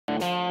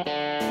Hey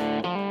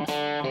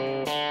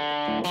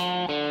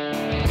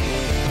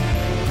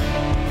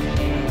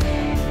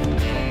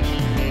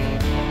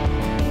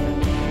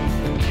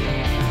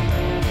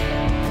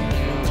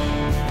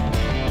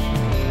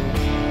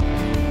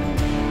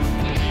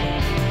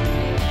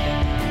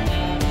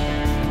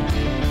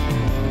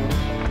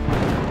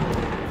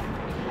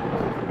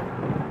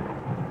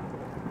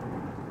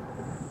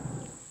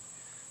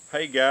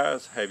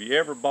guys, have you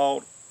ever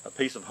bought a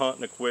piece of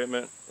hunting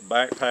equipment, a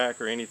backpack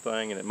or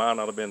anything, and it might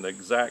not have been the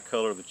exact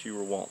color that you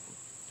were wanting?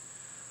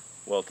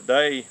 Well,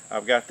 today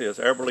I've got this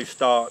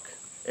Eberlestock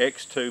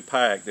X2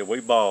 pack that we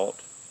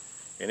bought,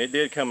 and it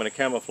did come in a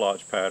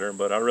camouflage pattern,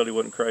 but I really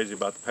wasn't crazy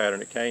about the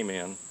pattern it came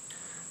in.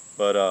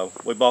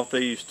 But we bought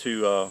these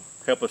to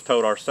help us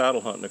tote our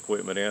saddle hunting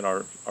equipment in,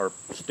 our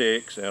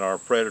sticks and our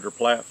Predator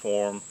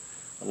platform,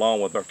 along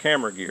with our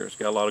camera gear. It's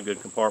got a lot of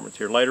good compartments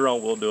here. Later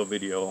on we'll do a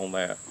video on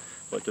that.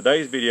 But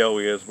today's video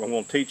is I'm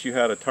going to teach you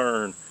how to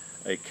turn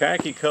a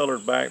khaki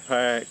colored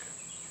backpack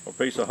or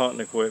piece of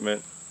hunting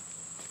equipment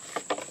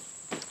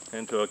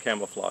into a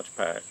camouflage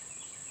pack.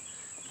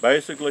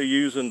 Basically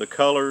using the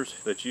colors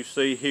that you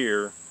see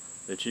here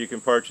that you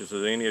can purchase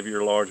at any of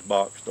your large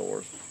box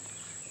stores.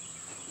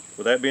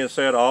 With that being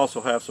said, I also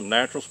have some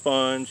natural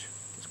sponge.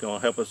 It's going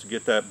to help us to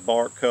get that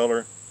bark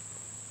color,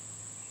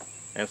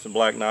 and some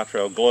black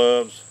nitrile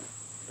gloves.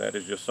 That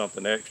is just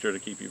something extra to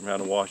keep you from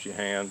having to wash your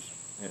hands,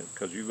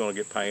 because you're going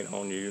to get paint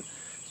on you,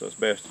 so it's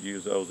best to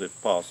use those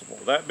if possible.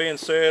 That being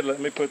said, let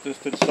me put this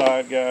to the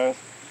side, guys.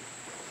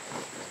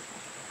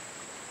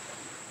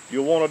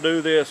 You'll want to do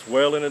this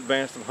well in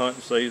advance of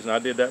hunting season. I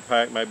did that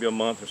pack maybe a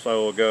month or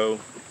so ago.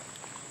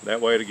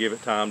 That way to give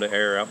it time to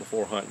air out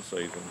before hunting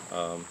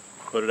season.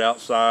 Put it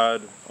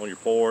outside on your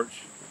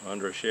porch,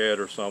 under a shed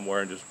or somewhere,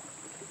 and just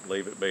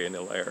leave it be and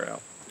it'll air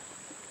out.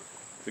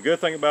 The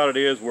good thing about it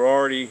is we're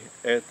already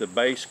at the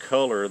base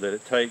color that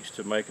it takes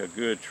to make a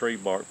good tree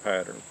bark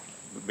pattern,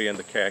 being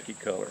the khaki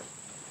color.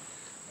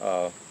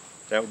 That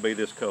would be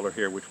this color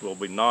here, which we'll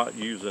be not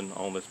using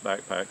on this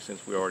backpack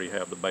since we already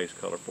have the base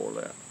color for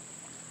that.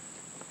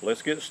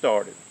 Let's get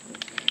started.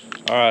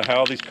 Alright,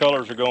 how these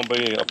colors are going to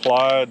be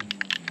applied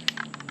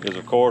is,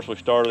 of course, we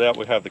started out,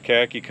 we have the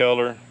khaki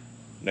color.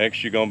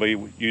 Next you're going to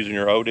be using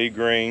your OD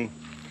green.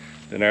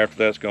 Then after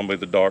that's going to be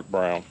the dark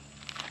brown.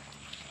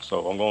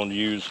 So I'm going to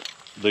use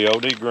the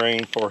OD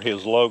green for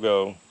his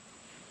logo,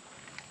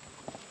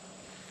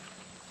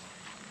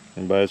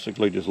 and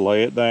basically just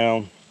lay it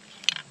down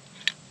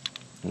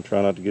and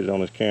try not to get it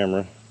on his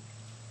camera.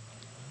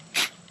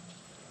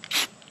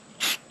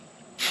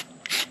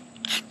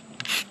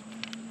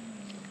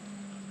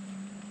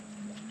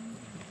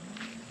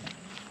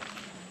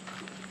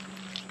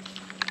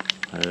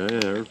 Hey,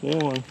 there's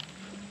one.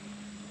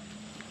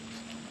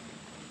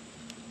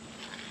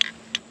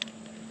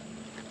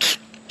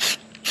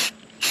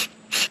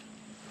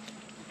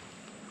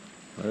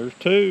 There's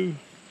two.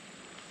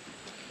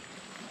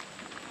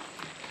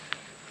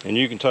 And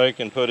you can take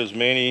and put as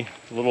many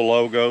little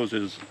logos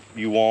as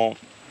you want.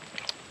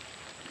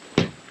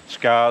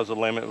 Sky's the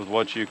limit with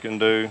what you can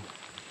do.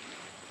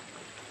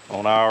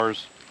 On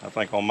ours, I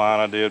think on mine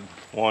I did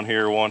one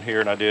here,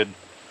 and I did,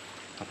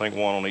 I think,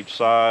 one on each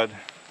side.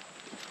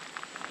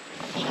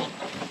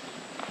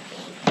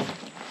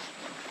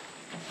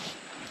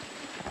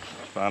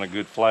 Find a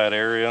good flat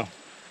area.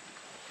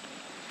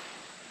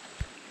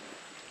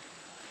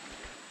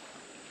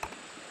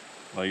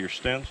 Lay your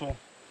stencil.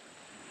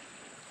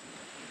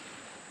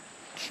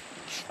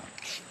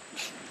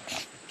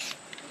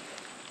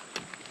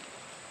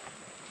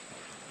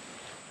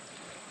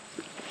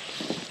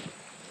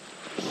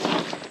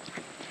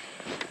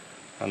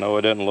 I know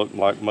it doesn't look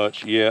like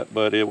much yet,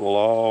 but it will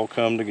all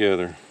come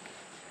together.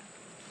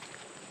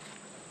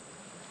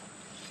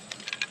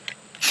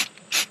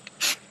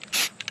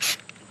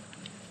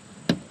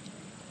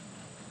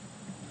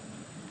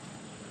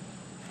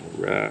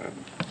 All right.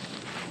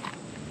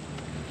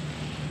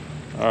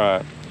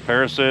 Alright,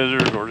 pair of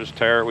scissors, or just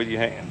tear it with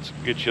your hands.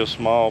 Get you a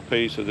small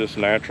piece of this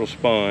natural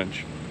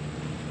sponge.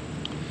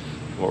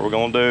 What we're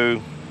going to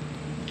do,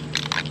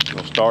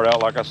 we'll start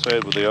out, like I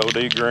said, with the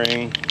OD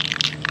green.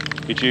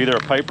 Get you either a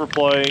paper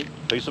plate,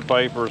 piece of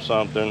paper or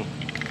something,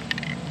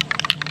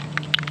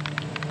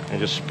 and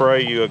just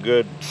spray you a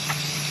good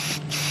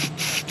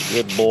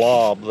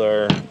blob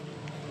there,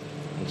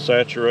 and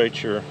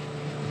saturate your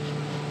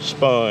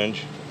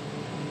sponge.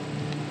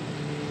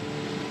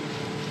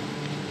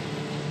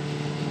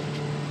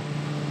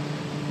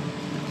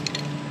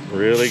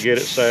 Really get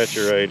it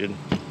saturated.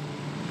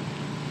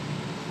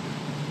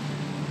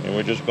 And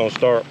we're just going to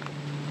start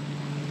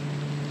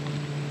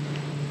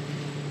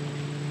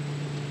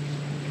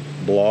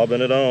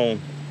blobbing it on.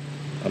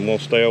 I'm going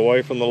to stay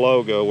away from the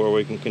logo where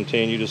we can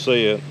continue to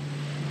see it.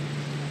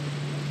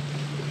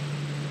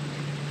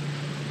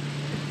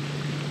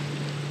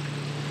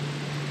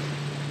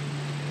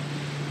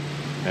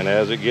 And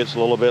as it gets a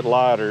little bit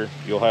lighter,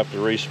 you'll have to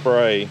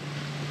respray.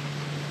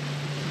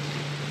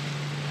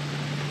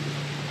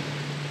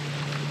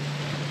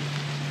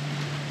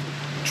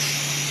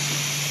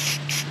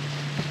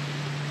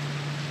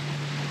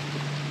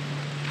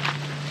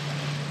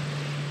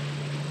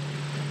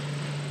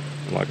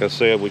 Like I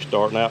said, we're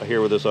starting out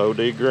here with this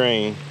OD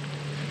green.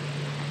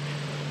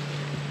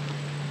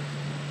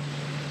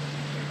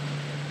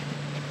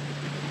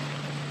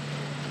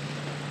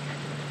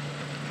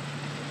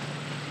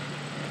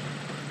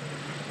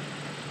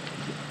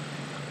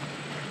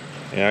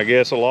 And I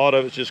guess a lot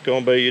of it's just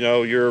going to be, you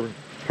know, your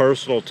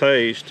personal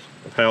taste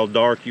of how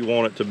dark you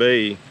want it to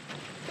be.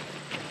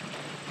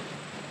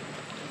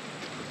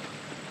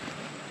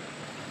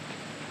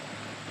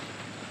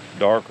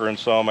 Darker in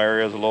some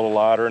areas, a little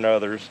lighter in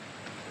others.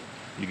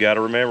 You got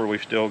to remember,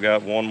 we've still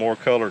got one more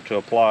color to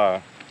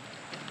apply.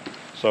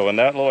 So in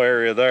that little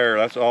area there,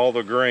 that's all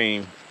the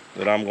green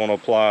that I'm going to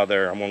apply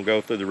there. I'm going to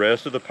go through the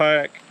rest of the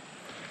pack.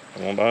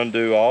 I'm going to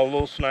undo all the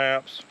little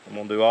snaps. I'm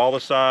going to do all the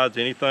sides,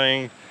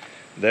 anything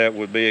that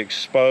would be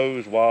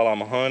exposed while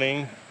I'm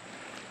hunting,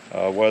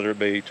 whether it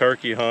be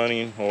turkey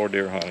hunting or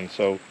deer hunting.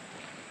 So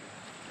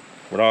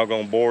we're not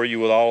going to bore you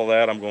with all of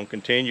that. I'm going to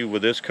continue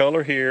with this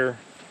color here,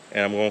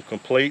 and I'm going to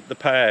complete the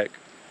pack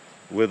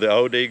with the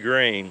OD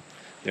green.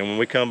 Then when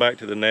we come back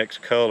to the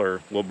next color,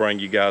 we'll bring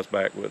you guys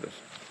back with us.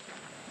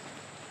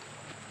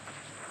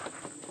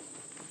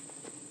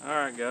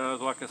 Alright guys,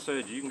 like I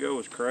said, you can go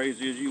as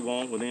crazy as you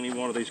want with any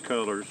one of these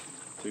colors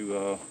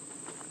to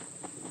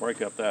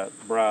break up that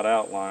bright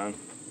outline.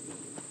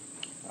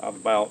 I've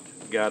about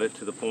got it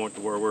to the point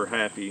to where we're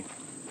happy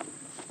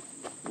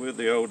with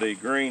the OD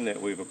green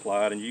that we've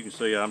applied, and you can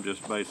see I'm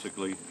just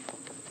basically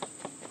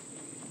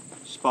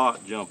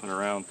spot jumping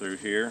around through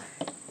here.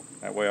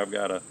 That way I've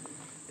got a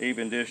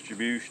even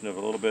distribution of a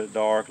little bit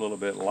dark, a little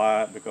bit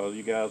light, because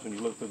you guys, when you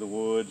look through the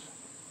woods,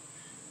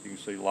 you can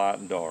see light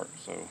and dark.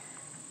 So,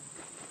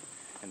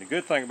 and the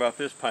good thing about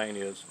this paint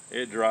is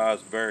it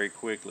dries very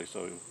quickly,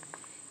 so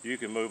you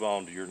can move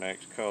on to your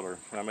next color.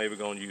 I'm maybe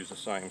going to use the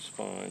same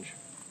sponge.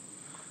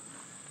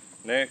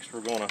 Next,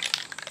 we're going to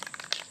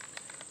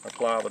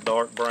apply the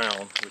dark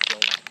brown, which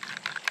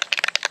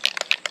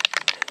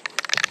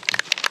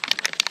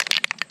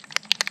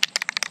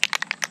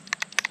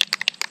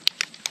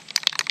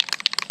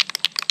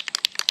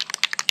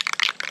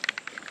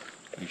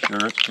be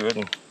sure it's good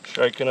and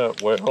shaken up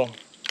well.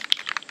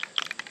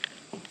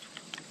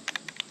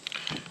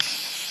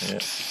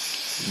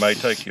 It may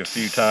take you a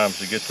few times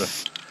to get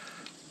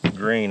the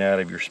green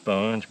out of your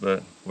sponge,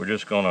 but we're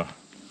just going to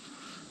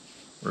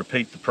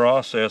repeat the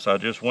process I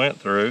just went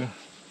through,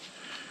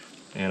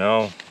 and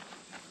I'll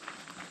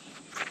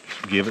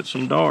give it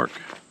some dark.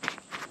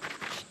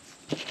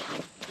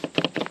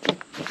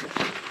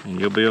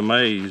 And you'll be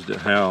amazed at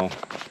how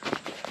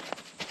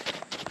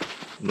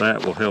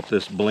that will help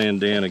this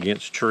blend in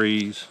against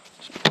trees.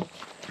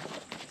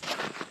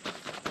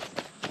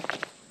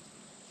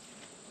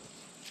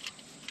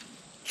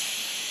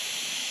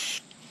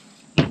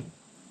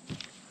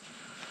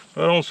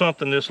 But on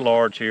something this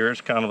large here,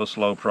 it's kind of a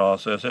slow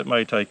process. It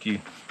may take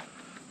you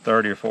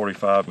 30 or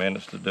 45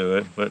 minutes to do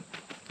it, but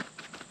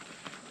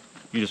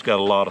you just got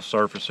a lot of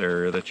surface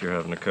area that you're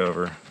having to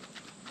cover.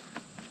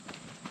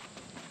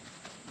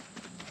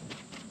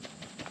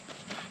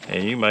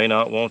 And you may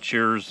not want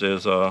yours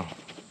as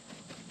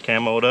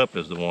camoed up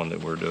as the one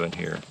that we're doing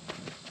here.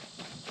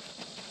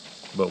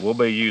 But we'll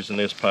be using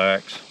this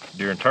packs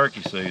during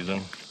turkey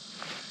season,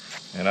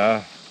 and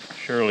I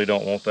surely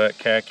don't want that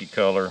khaki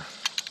color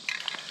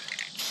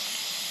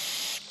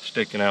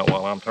sticking out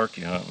while I'm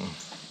turkey hunting.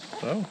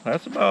 So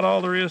that's about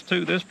all there is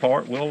to this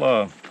part.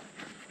 We'll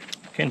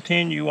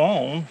continue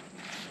on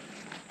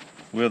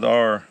with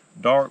our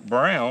dark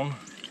brown,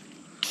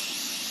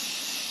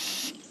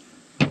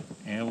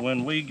 and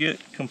when we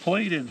get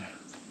completed,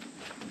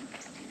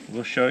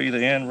 we'll show you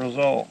the end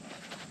result.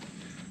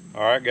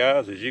 Alright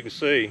guys, as you can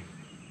see,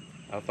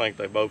 I think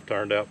they both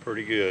turned out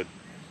pretty good.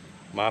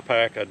 My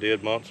pack I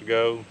did months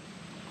ago,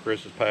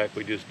 Chris's pack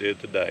we just did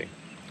today.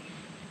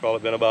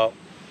 Probably been about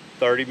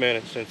 30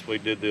 minutes since we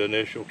did the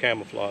initial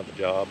camouflage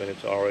job, and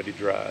it's already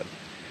dried.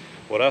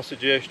 What I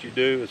suggest you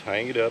do is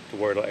hang it up to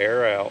where it'll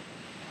air out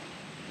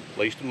at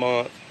least a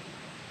month,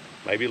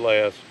 maybe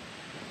less.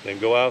 Then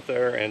go out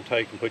there and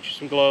put you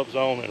some gloves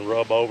on and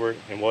rub over it,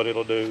 and what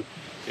it'll do,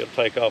 it'll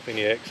take off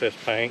any excess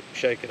paint,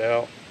 shake it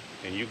out,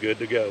 and you're good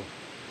to go.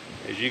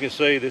 As you can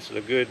see, this is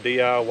a good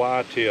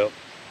DIY tip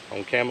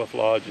on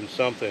camouflaging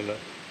something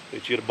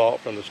that you'd have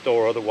bought from the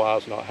store,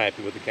 otherwise not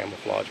happy with the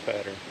camouflage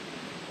pattern.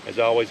 As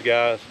always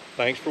guys,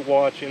 thanks for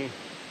watching.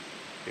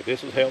 If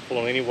this was helpful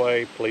in any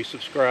way, please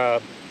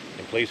subscribe,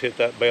 and please hit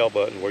that bell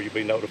button where you'll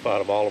be notified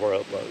of all of our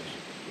uploads.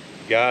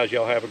 Guys,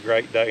 y'all have a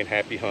great day and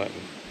happy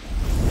hunting.